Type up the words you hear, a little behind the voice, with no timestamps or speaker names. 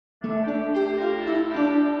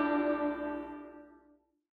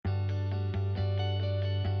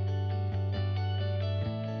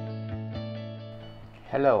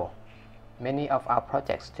Hello! Many of our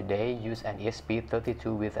projects today use an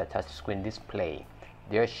ESP32 with a touchscreen display.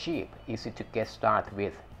 They are cheap, easy to get started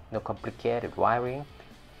with, no complicated wiring,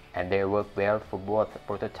 and they work well for both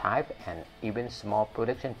prototype and even small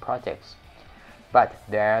production projects. But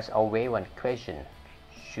there's always one question: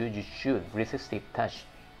 should you choose resistive touch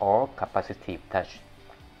or capacitive touch?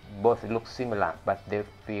 Both look similar, but they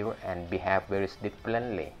feel and behave very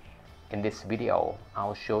differently. In this video,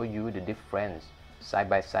 I'll show you the difference side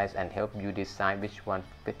by side and help you decide which one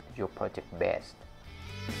fits your project best.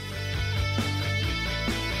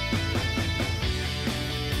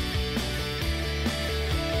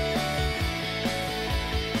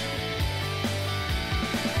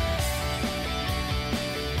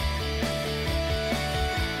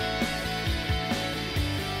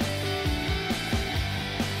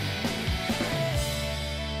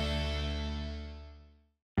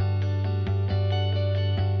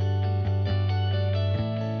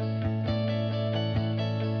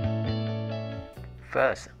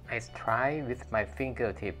 First, I try with my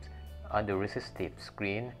fingertips on the resistive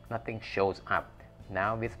screen. Nothing shows up.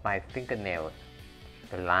 Now with my fingernails,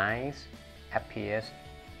 the lines appears,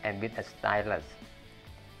 and with a stylus,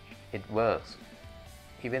 it works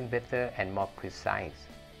even better and more precise.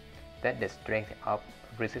 That's the strength of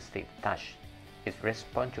resistive touch. It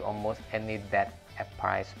responds to almost any that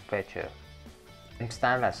applies pressure. And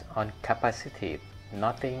stylus on capacitive,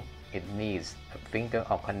 nothing. It needs a finger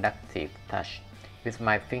or conductive touch. With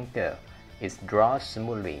my finger, it draws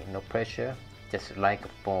smoothly, no pressure, just like a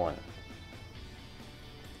phone.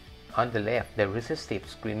 On the left, the resistive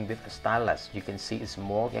screen with a stylus, you can see it's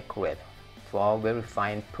more accurate for very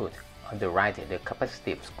fine input. On the right, the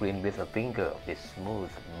capacitive screen with a finger is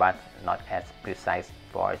smooth but not as precise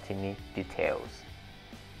for tiny details.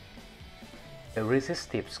 The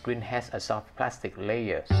resistive screen has a soft plastic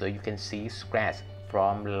layer so you can see scratches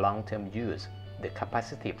from long-term use. The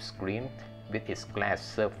capacitive screen with its glass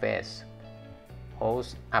surface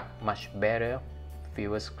holds up much better,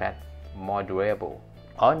 fewer scratches, more durable.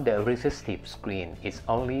 On the resistive screen, it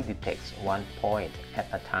only detects one point at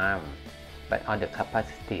a time, but on the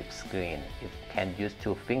capacitive screen, it can use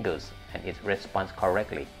two fingers and it responds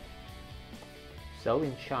correctly. So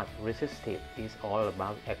in short, resistive is all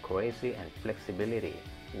about accuracy and flexibility,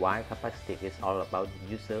 while capacitive is all about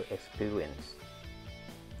user experience.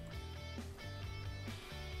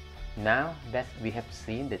 Now that we have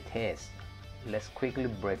seen the test, let's quickly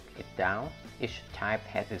break it down. Each type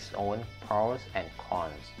has its own pros and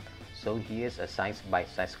cons, so here's a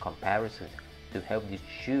side-by-side comparison to help you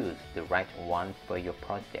choose the right one for your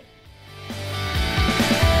project.